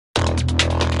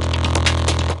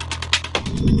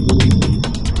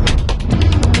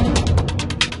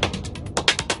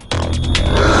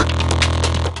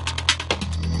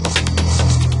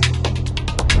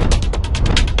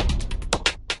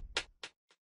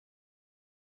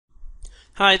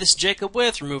Hi, this is Jacob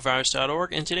with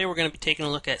RemoveVirus.org, and today we're going to be taking a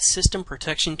look at System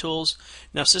Protection Tools.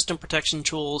 Now, System Protection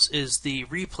Tools is the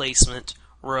replacement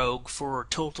rogue for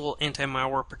Total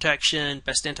Anti-Malware Protection,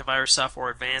 Best Antivirus Software,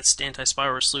 Advanced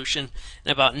Anti-Spyware Solution,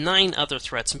 and about 9 other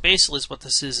threats. And basically what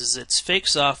this is it's fake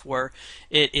software.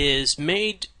 It is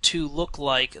made to look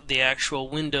like the actual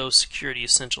Windows Security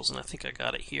Essentials, and I think I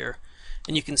got it here.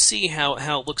 And you can see how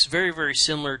it looks very, very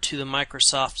similar to the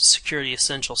Microsoft Security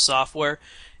Essentials software.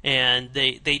 And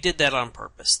they did that on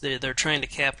purpose. They're trying to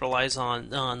capitalize on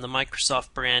the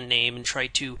Microsoft brand name and try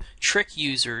to trick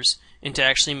users into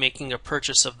actually making a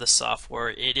purchase of the software.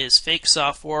 It is fake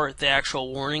software. The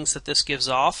actual warnings that this gives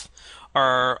off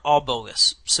are all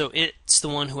bogus. So it's the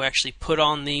one who actually put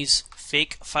on these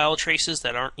fake file traces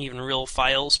that aren't even real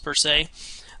files per se.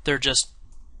 They're just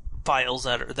files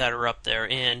that are up there,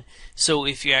 and so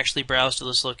if you actually browse to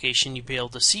this location, you'll be able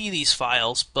to see these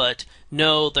files, but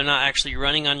no, they're not actually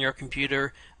running on your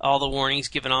computer. All the warnings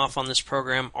given off on this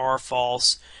program are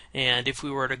false, and if we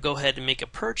were to go ahead and make a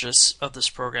purchase of this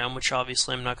program, which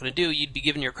obviously I'm not going to do, you'd be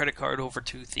giving your credit card over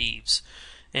to thieves.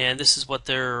 And this is what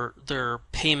their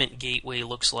payment gateway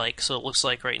looks like. So it looks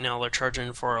like right now they're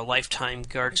charging for a lifetime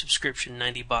guard subscription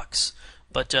 $90,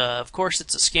 but of course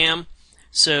it's a scam.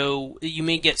 So you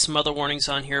may get some other warnings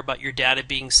on here about your data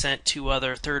being sent to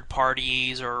other third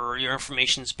parties or your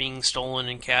information is being stolen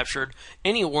and captured.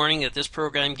 Any warning that this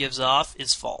program gives off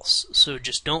is false. So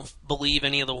just don't believe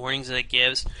any of the warnings that it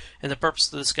gives. And the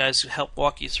purpose of this, guys, is to help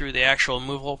walk you through the actual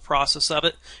removal process of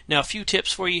it. Now, a few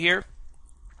tips for you here.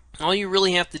 All you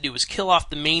really have to do is kill off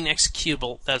the main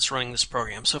executable that's running this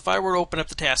program. So if I were to open up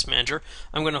the Task Manager,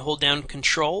 I'm going to hold down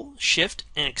Control, Shift,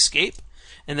 and Escape.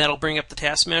 And that'll bring up the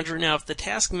Task Manager. Now, if the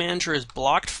Task Manager is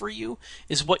blocked for you,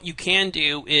 what you can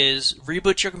do is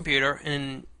reboot your computer,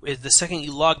 and the second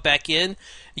you log back in,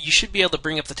 you should be able to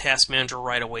bring up the Task Manager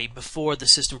right away before the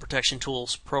System Protection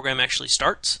Tools program actually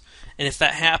starts. And if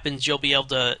that happens, you'll be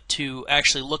able to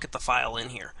actually look at the file in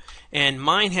here. And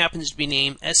mine happens to be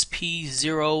named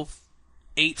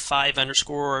SP085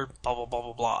 underscore blah blah blah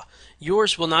blah blah.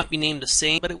 Yours will not be named the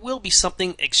same, but it will be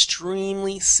something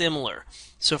extremely similar.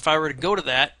 So if I were to go to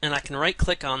that, and I can right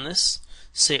click on this,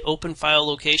 say open file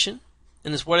location,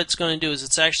 and what it's going to do is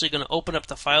it's actually going to open up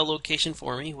the file location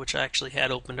for me, which I actually had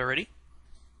opened already,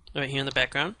 right here in the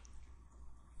background.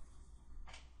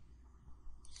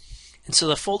 And so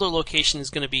the folder location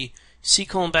is going to be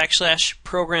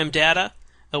 /program data,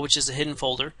 which is a hidden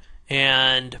folder,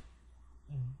 and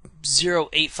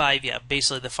 085, yeah,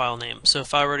 basically the file name. So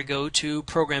if I were to go to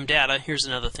program data, here's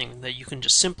another thing that you can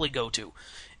just simply go to,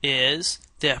 is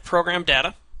the program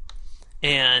data,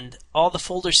 and all the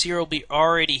folders here will be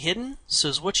already hidden.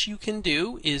 So what you can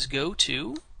do is go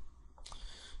to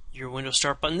your Windows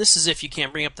Start button. This is if you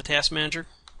can't bring up the Task Manager.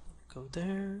 Go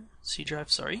there, C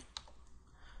drive, sorry.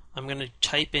 I'm going to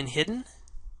type in hidden,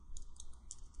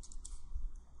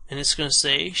 and it's going to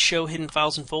say show hidden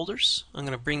files and folders. I'm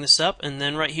going to bring this up, and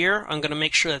then right here I'm going to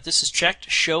make sure that this is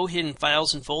checked, show hidden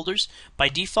files and folders. By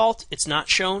default it's not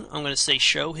shown. I'm going to say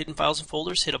show hidden files and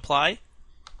folders, hit apply,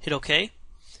 hit OK.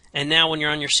 And now when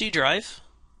you're on your C drive,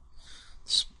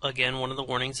 again one of the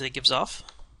warnings that it gives off.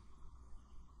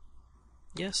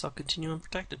 Yes, I'll continue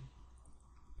unprotected.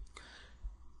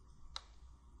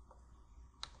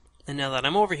 And now that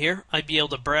I'm over here, I'd be able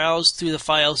to browse through the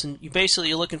files, and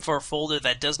you're looking for a folder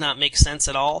that does not make sense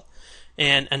at all.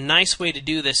 And a nice way to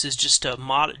do this is just to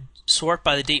sort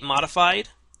by the date modified.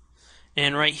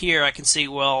 And right here I can see,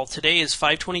 well, today is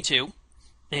 5/22,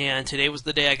 and today was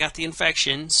the day I got the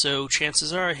infection, so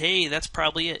chances are, hey, that's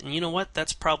probably it. And you know what?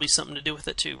 That's probably something to do with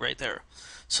it too, right there.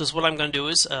 So what I'm going to do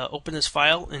is open this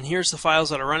file, and here's the files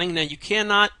that are running. Now you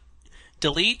cannot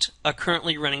delete a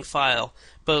currently running file,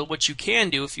 but what you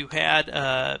can do if you had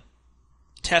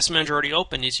Task Manager already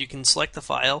open is you can select the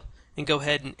file and go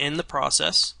ahead and end the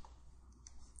process.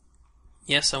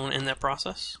 Yes, I want to end that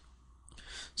process.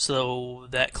 So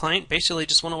that client basically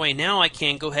just went away. Now I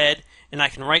can go ahead and I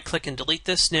can right click and delete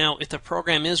this. Now if the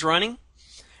program is running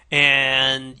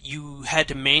and you had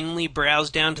to manually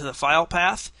browse down to the file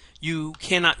path, you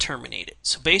cannot terminate it.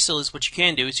 So basically what you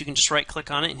can do is you can just right click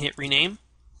on it and hit rename,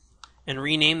 and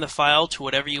rename the file to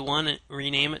whatever you want to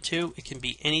rename it to. It can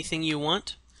be anything you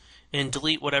want, and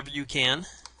delete whatever you can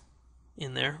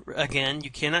in there. Again,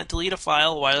 you cannot delete a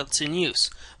file while it's in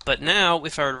use. But now,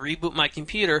 if I were to reboot my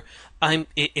computer,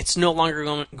 it's no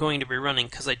longer going to be running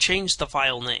because I changed the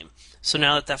file name. So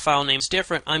now that file name is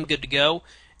different, I'm good to go.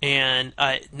 And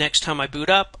next time I boot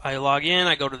up, I log in,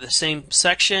 I go to the same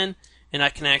section, and I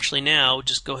can actually now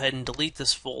just go ahead and delete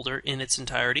this folder in its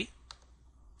entirety.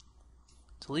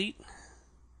 Delete.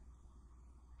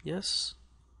 Yes.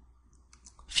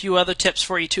 A few other tips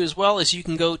for you too as well is you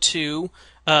can go to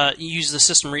use the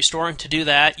system restore, and to do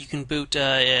that you can boot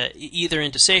either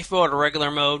into safe mode or regular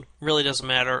mode. Really doesn't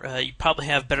matter. You probably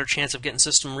have a better chance of getting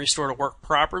system restore to work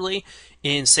properly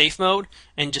in safe mode,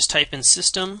 and just type in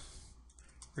system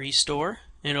restore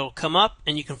and it'll come up,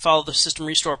 and you can follow the system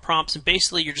restore prompts, and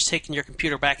basically you're just taking your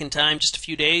computer back in time just a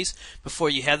few days before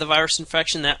you had the virus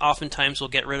infection. That oftentimes will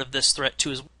get rid of this threat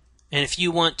too as well. And if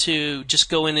you want to just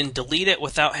go in and delete it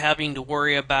without having to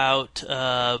worry about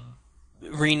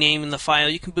renaming the file,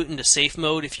 you can boot into safe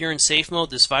mode. If you're in safe mode,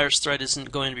 this virus threat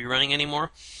isn't going to be running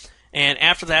anymore. And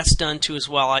after that's done too as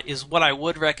well, is what I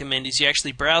would recommend is you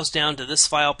actually browse down to this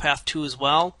file path too as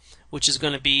well, which is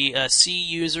going to be C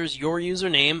users, your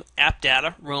username, app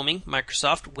data, roaming,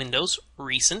 Microsoft, Windows,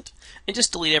 recent, and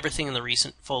just delete everything in the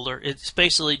recent folder. It's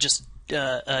basically just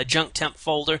a junk temp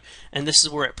folder, and this is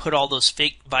where it put all those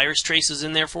fake virus traces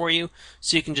in there for you,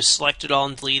 so you can just select it all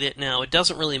and delete it. Now, it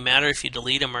doesn't really matter if you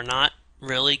delete them or not,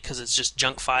 really, because it's just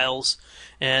junk files,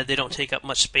 and they don't take up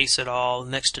much space at all,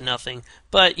 next to nothing.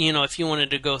 But you know, if you wanted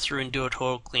to go through and do a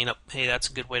total cleanup, hey, that's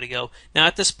a good way to go. Now,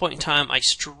 at this point in time, I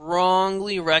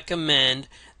strongly recommend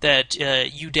that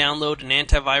you download an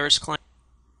antivirus client.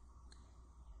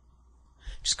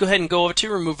 Just go ahead and go over to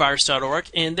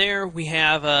removevirus.org, and there we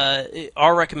have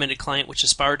our recommended client, which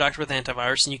is SpyroDoctor with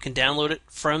Antivirus, and you can download it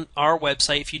from our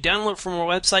website. If you download it from our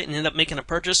website and end up making a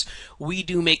purchase, we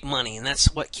do make money, and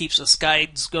that's what keeps us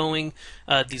guides going,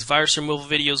 these virus removal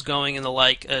videos going, and the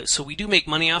like. So we do make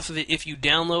money off of it if you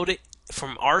download it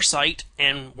from our site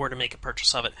and were to make a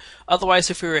purchase of it.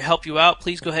 Otherwise, if we were to help you out,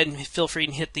 please go ahead and feel free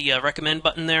to hit the recommend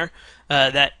button there.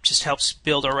 That just helps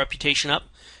build our reputation up.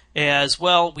 As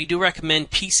well, we do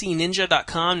recommend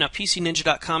PCNinja.com. Now,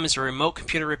 PCNinja.com is a remote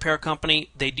computer repair company.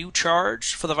 They do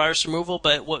charge for the virus removal,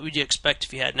 but what would you expect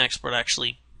if you had an expert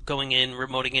actually going in,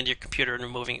 remoting into your computer and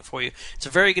removing it for you? It's a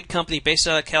very good company based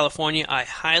out of California. I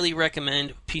highly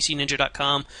recommend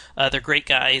PCNinja.com. They're great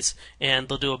guys, and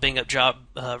they'll do a bang-up job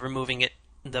removing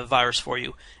the virus for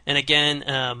you. And again,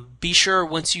 be sure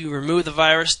once you remove the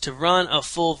virus to run a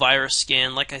full virus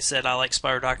scan. Like I said, I like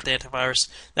SpyroDoctor the antivirus.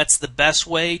 That's the best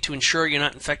way to ensure you're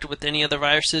not infected with any other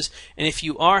viruses. And if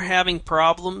you are having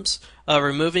problems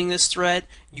removing this thread,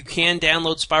 you can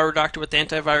download SpyroDoctor with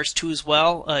Antivirus 2 as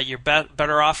well. You're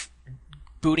better off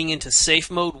booting into safe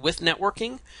mode with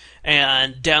networking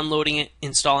and downloading it,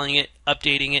 installing it,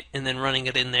 updating it, and then running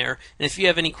it in there. And if you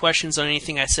have any questions on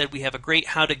anything I said, we have a great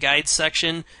how to guide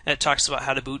section that talks about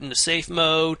how to boot into safe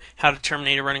mode, how to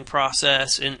terminate a running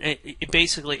process, and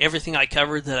basically everything I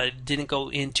covered that I didn't go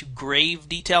into grave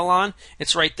detail on,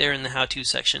 it's right there in the how-to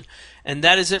section. And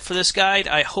that is it for this guide.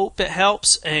 I hope it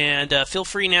helps, and feel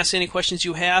free to ask any questions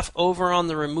you have over on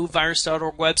the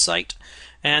removevirus.org website.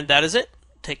 And that is it.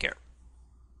 Take care.